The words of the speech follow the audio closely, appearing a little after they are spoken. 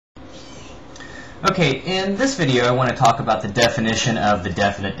Okay, in this video I want to talk about the definition of the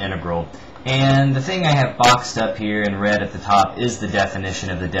definite integral. And the thing I have boxed up here in red at the top is the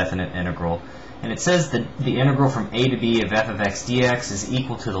definition of the definite integral. And it says that the integral from a to b of f of x dx is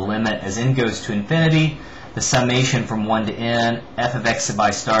equal to the limit as n goes to infinity, the summation from 1 to n, f of x sub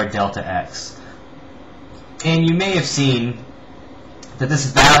I star delta x. And you may have seen that this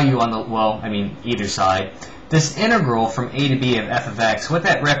value on the, either side, this integral from a to b of f of x, what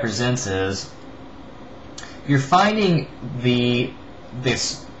that represents is you're finding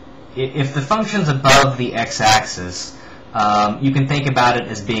if the function's above the x-axis, you can think about it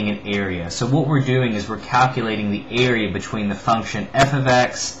as being an area. So what we're doing is we're calculating the area between the function f of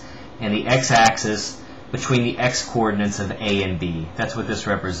x and the x-axis between the x-coordinates of a and b. That's what this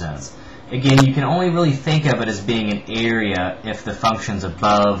represents. Again, you can only really think of it as being an area if the function's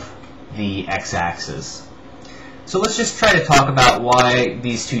above the x-axis. So let's just try to talk about why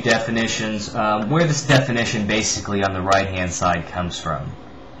these two definitions, where this definition basically on the right-hand side comes from.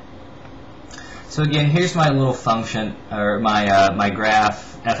 So again, here's my little function, or my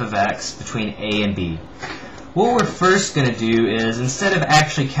graph f of x between a and b. What we're first going to do is, instead of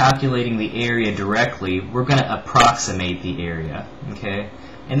actually calculating the area directly, we're going to approximate the area. Okay?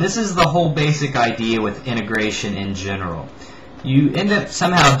 And this is the whole basic idea with integration in general. You end up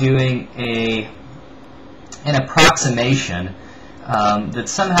somehow doing an approximation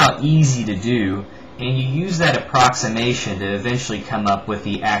that's somehow easy to do, and you use that approximation to eventually come up with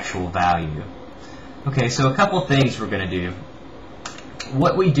the actual value. Okay, so a couple things we're going to do.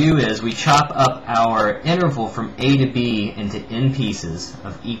 What we do is we chop up our interval from a to b into n pieces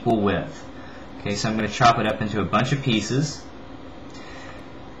of equal width. Okay, so I'm going to chop it up into a bunch of pieces.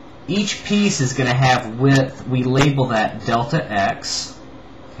 Each piece is going to have width, we label that delta x.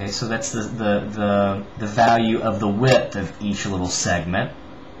 Okay, so that's the value of the width of each little segment.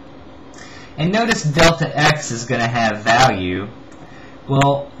 And notice delta x is going to have value.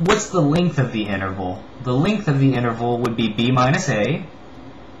 Well, what's the length of the interval? The length of the interval would be b minus a.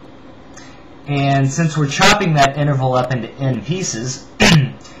 And since we're chopping that interval up into n pieces,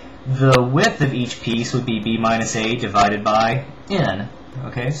 the width of each piece would be b minus a divided by n.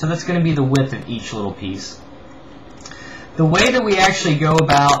 Okay, so that's going to be the width of each little piece. The way that we actually go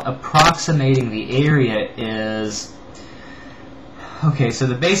about approximating the area is, okay, so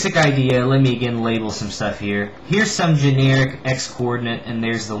the basic idea, let me again label some stuff here. Here's some generic x-coordinate, and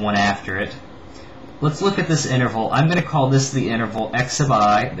there's the one after it. Let's look at this interval. I'm going to call this the interval x sub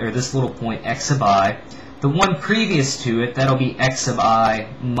I, or this little point x sub I. The one previous to it, that'll be x sub I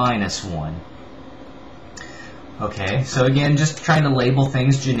minus 1. Okay, so again, just trying to label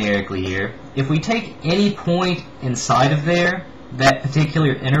things generically here. If we take any point inside of there, that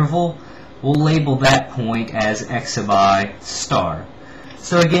particular interval, we'll label that point as x sub I star.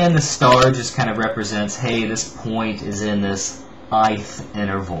 So again, the star just kind of represents, hey, this point is in this ith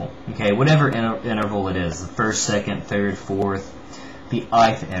interval. Okay, whatever interval it is, the first, second, third, fourth, the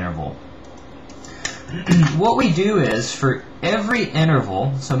ith interval. What we do is, for every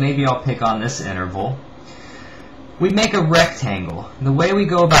interval, so maybe I'll pick on this interval, we make a rectangle. The way we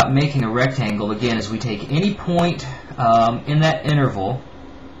go about making a rectangle, again, is we take any point in that interval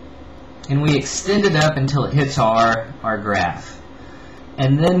and we extend it up until it hits our graph.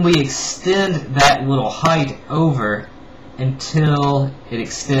 And then we extend that little height over until it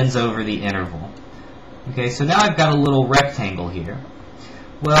extends over the interval. Okay, so now I've got a little rectangle here.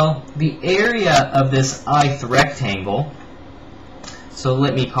 Well, the area of this ith rectangle, so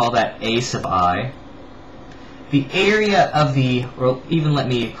let me call that a sub I. The area of the, or even let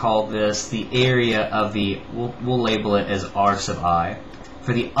me call this the area of the, we'll label it as r sub I.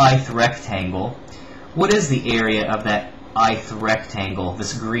 For the ith rectangle, what is the area of that ith rectangle,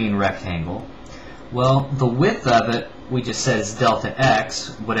 this green rectangle? Well, the width of it, we just said is delta x,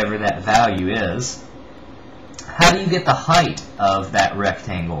 whatever that value is. How do you get the height of that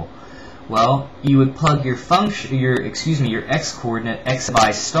rectangle? Well, you would plug your function, your x-coordinate x sub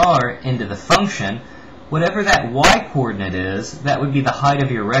I star into the function. Whatever that y-coordinate is, that would be the height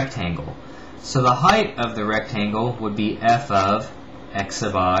of your rectangle. So the height of the rectangle would be f of x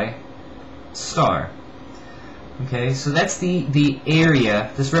sub I star. Okay, so that's the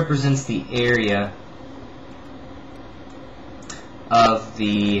area. This represents the area of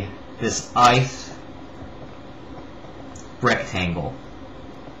this ith rectangle.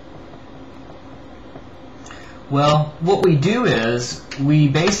 Well, what we do is we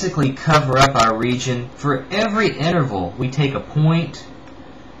basically cover up our region. For every interval, we take a point,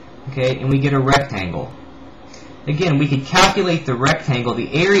 okay, and we get a rectangle. Again, we could calculate the rectangle, the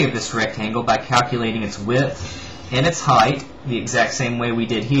area of this rectangle, by calculating its width and its height, the exact same way we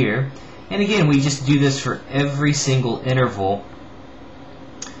did here. And again, we just do this for every single interval.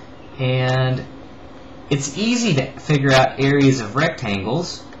 And it's easy to figure out areas of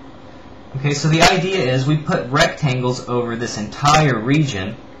rectangles. Okay, so the idea is we put rectangles over this entire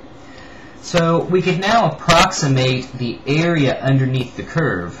region. So we could now approximate the area underneath the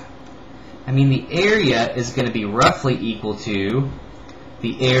curve. I mean, the area is going to be roughly equal to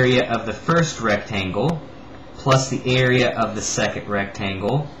the area of the first rectangle plus the area of the second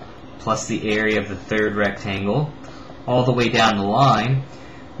rectangle plus the area of the third rectangle, all the way down the line.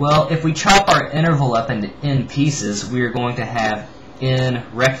 Well, if we chop our interval up into n pieces, we are going to have n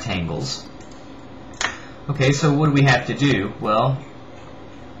rectangles. Okay, so what do we have to do? Well,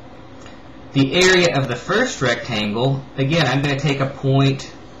 the area of the first rectangle, again, I'm going to take a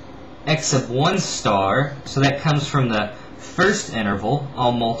point x of 1 star, so that comes from the first interval.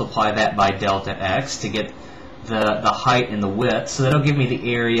 I'll multiply that by delta x to get the height and the width, so that'll give me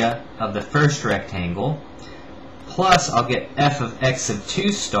the area of the first rectangle, plus I'll get f of x of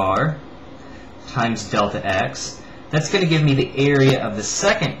 2 star times delta x. That's going to give me the area of the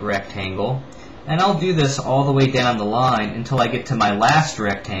second rectangle, and I'll do this all the way down the line until I get to my last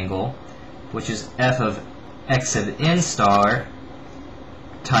rectangle, which is f of x of n star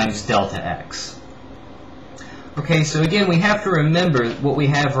times delta x. Okay, so again, we have to remember what we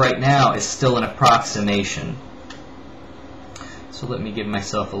have right now is still an approximation. So let me give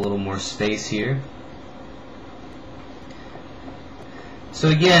myself a little more space here. So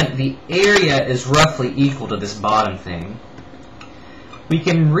again, the area is roughly equal to this bottom thing. We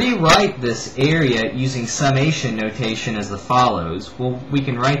can rewrite this area using summation notation as the follows. Well, we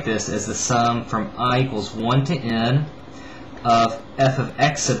can write this as the sum from I equals 1 to n of f of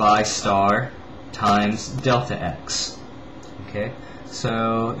x sub I star times delta x. Okay,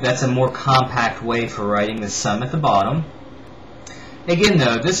 so that's a more compact way for writing the sum at the bottom. Again,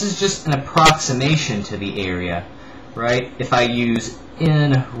 though, this is just an approximation to the area, right? If I use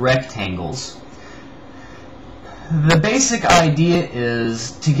n rectangles. The basic idea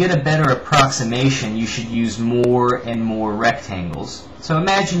is to get a better approximation, you should use more and more rectangles. So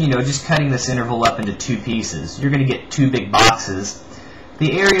imagine, just cutting this interval up into 2 pieces. You're going to get 2 big boxes.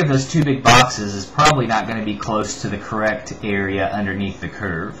 The area of those 2 big boxes is probably not going to be close to the correct area underneath the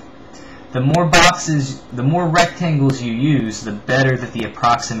curve. The more boxes, the more rectangles you use, the better that the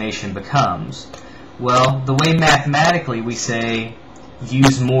approximation becomes. Well, the way mathematically we say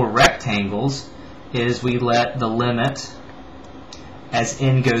use more rectangles is we let the limit as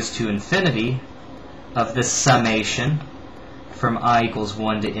n goes to infinity of this summation from I equals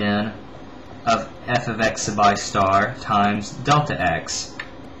 1 to n of f of x sub I star times delta x.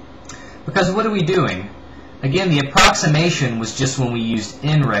 Because what are we doing? Again, the approximation was just when we used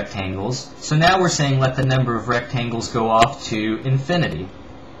n rectangles, so now we're saying let the number of rectangles go off to infinity.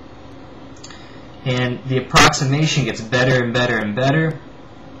 And the approximation gets better and better and better.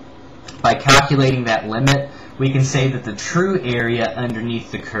 By calculating that limit, we can say that the true area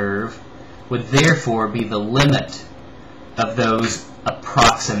underneath the curve would therefore be the limit of those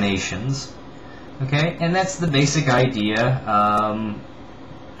approximations. Okay, and that's the basic idea.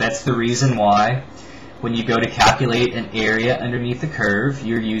 That's the reason why when you go to calculate an area underneath the curve,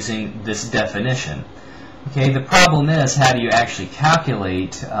 you're using this definition. Okay, the problem is, how do you actually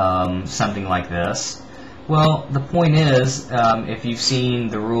calculate something like this? Well, the point is, if you've seen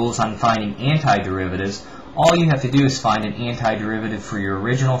the rules on finding antiderivatives, all you have to do is find an antiderivative for your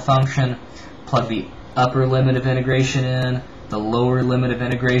original function, plug the upper limit of integration in, the lower limit of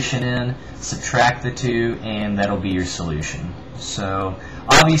integration in, subtract the two, and that'll be your solution. So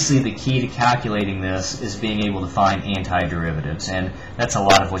obviously the key to calculating this is being able to find antiderivatives, and that's a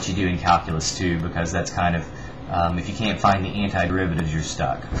lot of what you do in calculus too, because that's kind of, if you can't find the antiderivatives, you're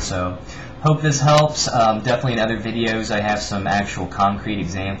stuck. So hope this helps. Definitely in other videos I have some actual concrete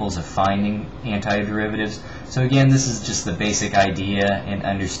examples of finding antiderivatives. So again, this is just the basic idea in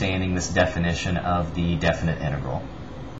understanding this definition of the definite integral.